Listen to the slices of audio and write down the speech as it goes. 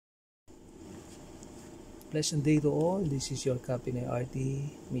Pleasant day to all. This is your Captain RT,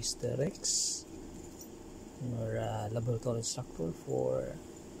 Mr. Rex, your laboratory instructor for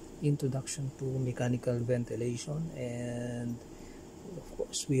introduction to mechanical ventilation. And of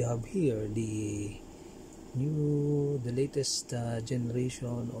course, we have here the latest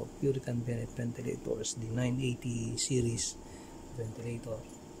generation of Puritan Bennett ventilators, the 980 series ventilator.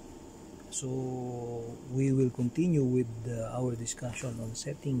 So we will continue with our discussion on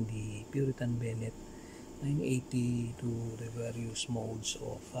setting the Puritan Bennett 980 to the various modes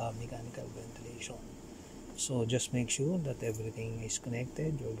of mechanical ventilation. So just make sure that everything is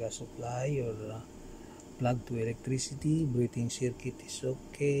connected, your gas supply, your plug to electricity, breathing circuit is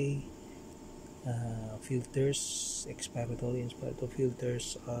okay, filters, expiratory and inspiratory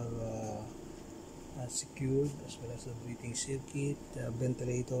filters are secured, as well as the breathing circuit. The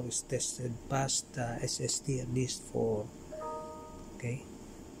ventilator is tested past SST at least for okay.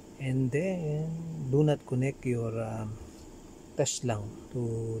 And then do not connect your test lang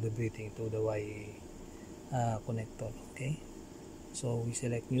to the breathing, to the Y connector. Okay, so we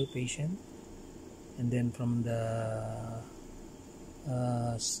select new patient, and then from the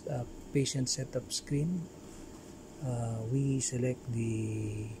patient setup screen, we select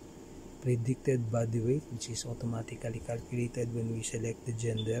the predicted body weight, which is automatically calculated when we select the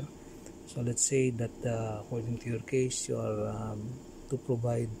gender. So let's say that according to your case, you are to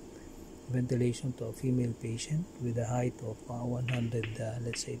provide ventilation to a female patient with a height of 100,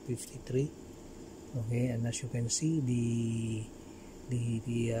 let's say 53. Okay, and as you can see,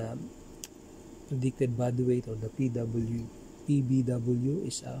 the predicted body weight, or the PBW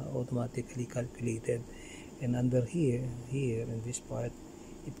is automatically calculated, and under here in this part,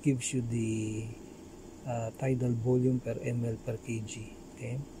 it gives you the tidal volume per ml per kg.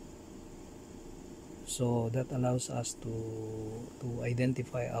 Okay, so that allows us to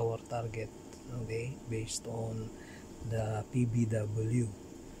identify our target, okay, based on the PBW.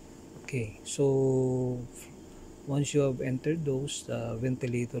 Okay, so once you have entered those, the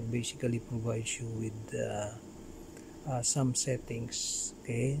ventilator basically provides you with some settings.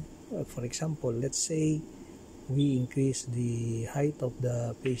 Okay, for example, let's say we increase the height of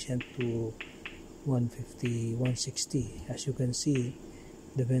the patient to 150, 160. As you can see,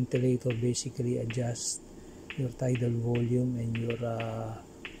 the ventilator basically adjusts your tidal volume and your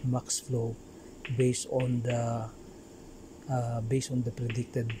max flow based on the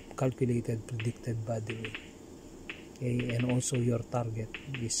calculated predicted body weight. Okay, and also your target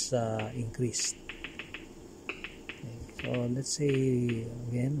is increased. Okay, so let's say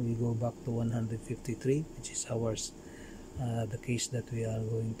again we go back to 153, which is ours, the case that we are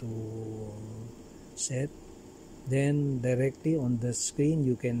going to set. Then directly on the screen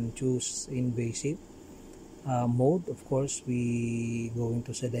you can choose invasive mode. Of course, we going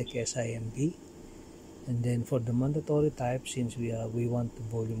to select SIMV, and then for the mandatory type, since we want the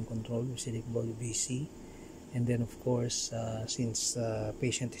volume control, we select volume BC. And then of course, since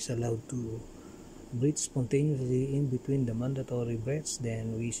patient is allowed to breathe spontaneously in between the mandatory breaths,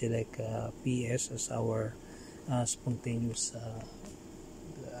 then we select PS as our spontaneous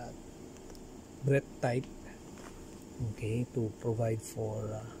breath type. Okay, to provide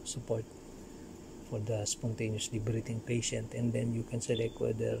for support for the spontaneously breathing patient. And then you can select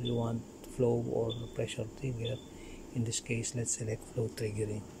whether you want flow or pressure trigger. In this case, let's select flow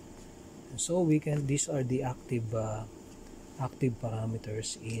triggering. And so we can, these are the active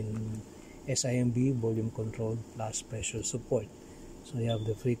parameters in SIMV volume control plus pressure support. So you have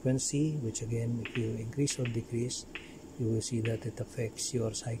the frequency, which again, if you increase or decrease, you will see that it affects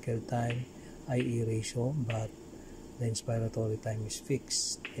your cycle time, IE ratio, but the inspiratory time is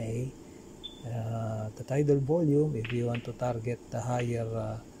fixed. Okay, the tidal volume, if you want to target the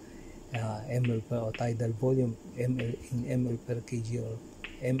higher ml per, or tidal volume ml in ml per kg or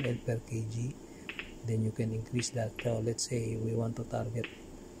ml per kg, then you can increase that. Let's say we want to target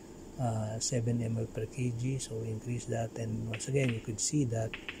 7 ml per kg, so we increase that. And once again, you could see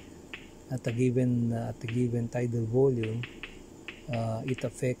that at a given tidal volume, it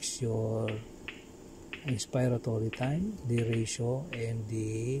affects your inspiratory time, the ratio, and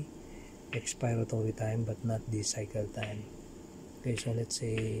the expiratory time, but not the cycle time. Okay, so let's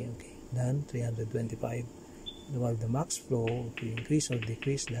say, okay, done, 325. While the max flow, if you increase or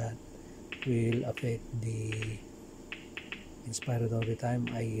decrease that, will affect the inspiratory time,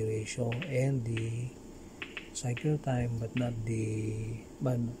 IE ratio, and the cycle time, but not the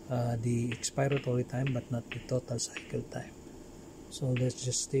expiratory time, but not the total cycle time. So let's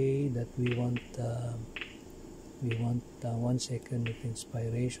just say that we want 1 second of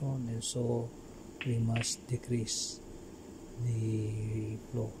inspiration, and so we must decrease the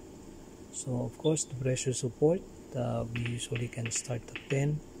flow. So of course the pressure support, we usually can start at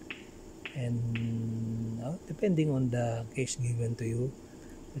 10, and depending on the case given to you,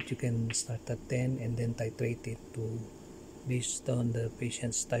 but you can start at 10 and then titrate it to based on the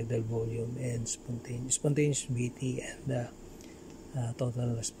patient's tidal volume and spontaneous BT and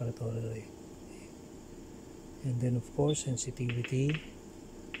total respiratory rate. And then of course sensitivity,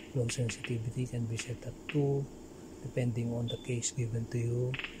 flow sensitivity can be set at 2 depending on the case given to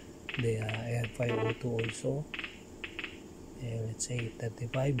you. I have 502 also. Let's say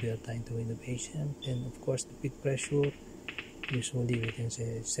 35, we are trying to win the patient. And of course the peak pressure, usually we can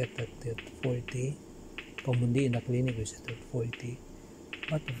set at 40. Commonly in the clinic we set at 40,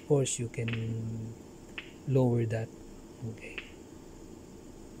 but of course you can lower that. Okay,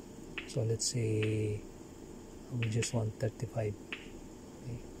 so let's say we just want 35.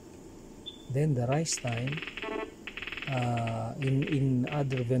 Okay. Then the rise time, in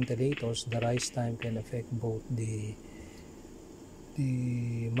other ventilators, the rise time can affect both the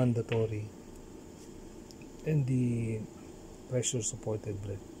mandatory and the pressure supported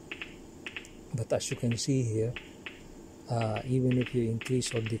breath. But as you can see here, even if you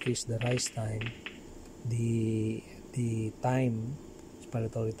increase or decrease the rise time, the time,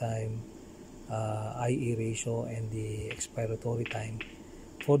 expiratory time, IE ratio, and the expiratory time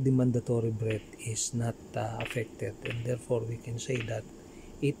for the mandatory breath is not affected, and therefore we can say that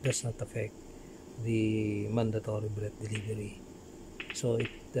it does not affect the mandatory breath delivery. So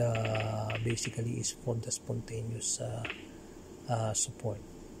it basically is for the spontaneous support.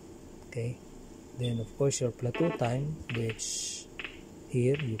 Okay. Then of course your plateau time, which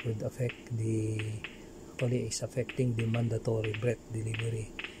here you could affect actually is affecting the mandatory breath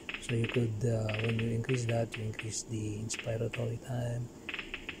delivery. So you could, when you increase that, you increase the inspiratory time,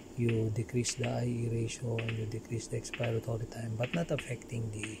 you decrease the IE ratio, and you decrease the expiratory time, but not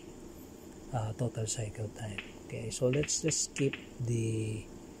affecting the total cycle time. Okay, so let's just keep the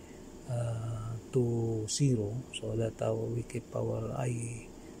to 0 so that we keep our IE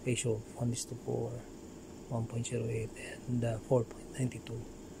ratio of 1:4, 1.08, and 4.92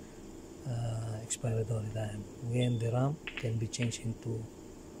 expiratory time. When the ramp can be changed into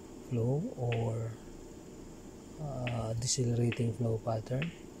flow or decelerating flow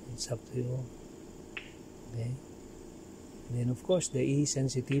pattern, it's up to you. Okay. Then of course the E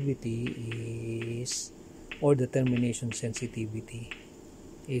sensitivity is, or the termination sensitivity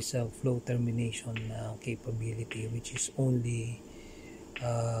is a flow termination capability, which is only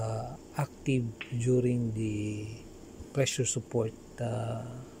active during the pressure support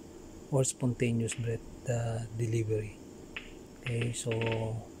or spontaneous breath delivery. Okay, so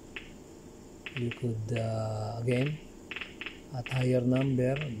you could again, at higher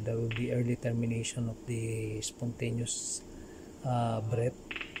number there will be early termination of the spontaneous breath.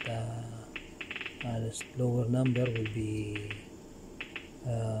 The lower number will be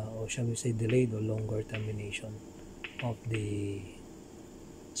or shall we say delayed or longer termination of the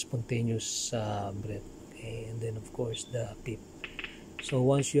spontaneous breath. Okay, and then of course the PIP. So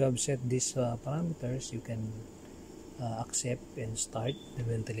once you have set these parameters, you can accept and start the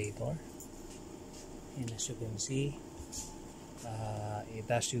ventilator. And as you can see, it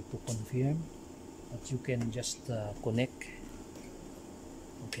asks you to confirm, but you can just connect.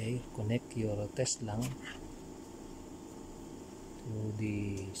 Okay, connect your test lung to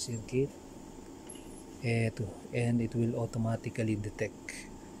the circuit, and it will automatically detect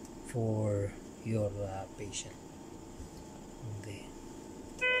for your patient. Okay,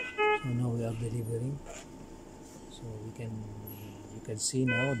 so now we are delivering. So you can see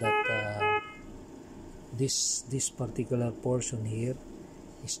now that this particular portion here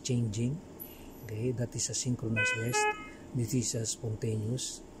is changing. Okay, that is a synchronized rest. This is a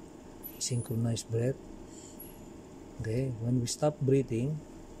spontaneous synchronized breath. Okay, when we stop breathing,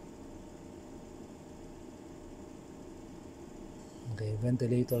 okay,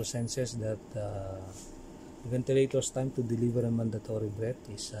 ventilator senses that the ventilator's time to deliver a mandatory breath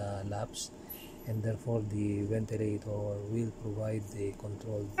is lapsed, and therefore the ventilator will provide the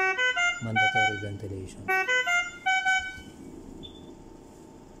controlled mandatory ventilation.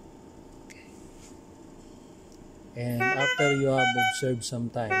 Okay. And after you have observed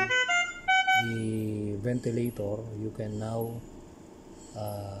some time the ventilator, you can now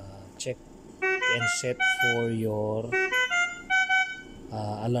check and set for your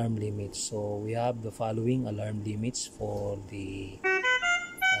alarm limits. So we have the following alarm limits for the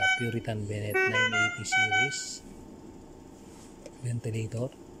Puritan Bennett 980 series ventilator.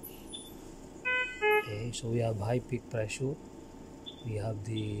 Okay, so we have high peak pressure, we have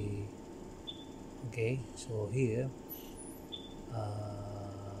the, okay, so here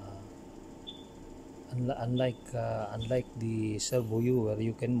unlike the servo U where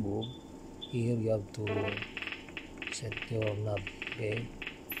you can move, here you have to set your knob. Okay,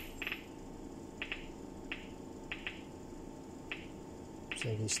 so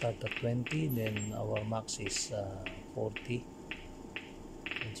we start at 20, then our max is 40,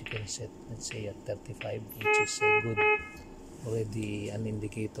 and you can set, let's say, at 35, which is a good, already an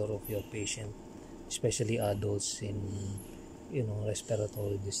indicator of your patient, especially adults in, you know,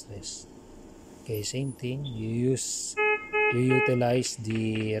 respiratory distress. Okay, same thing, you utilize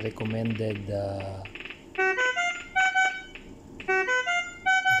the recommended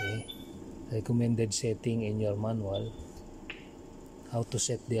recommended setting in your manual, how to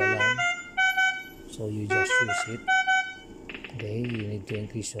set the alarm. So you just use it. Okay, you need to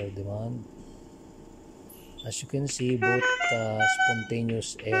increase your demand. As you can see, both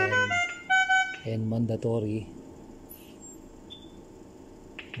spontaneous and mandatory,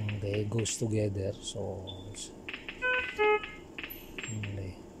 okay, goes together. So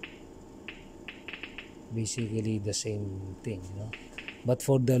okay, basically the same thing, you know. But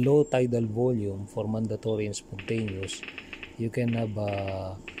for the low tidal volume, for mandatory and spontaneous, you can have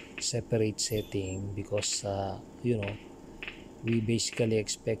a separate setting, because you know, we basically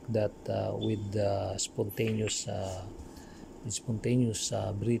expect that with the spontaneous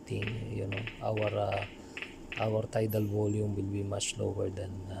breathing, you know, our tidal volume will be much lower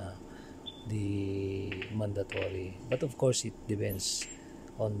than the mandatory. But of course, it depends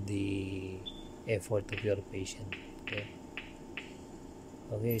on the effort of your patient.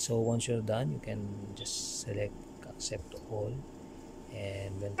 Okay, so once you're done, you can just select accept all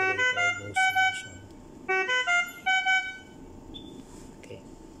and ventilator goes to mission. Okay.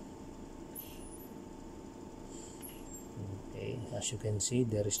 Okay, as you can see,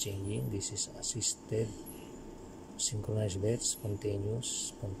 there is changing. This is assisted, synchronized breath,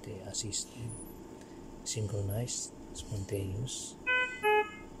 spontaneous, assisted, synchronized, spontaneous.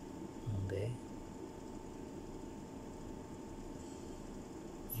 Okay.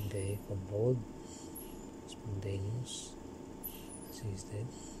 Okay, controlled, spontaneous, assisted.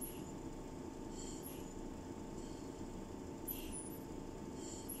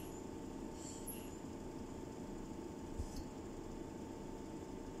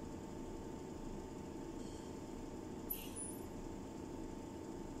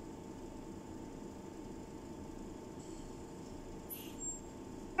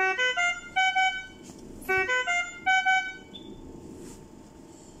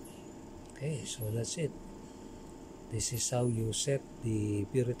 Okay, so that's it. This is how you set the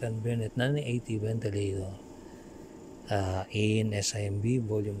Puritan Bennett 980 ventilator in SIMV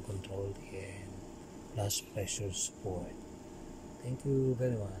volume control and plus pressure support. Thank you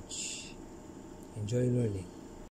very much. Enjoy learning.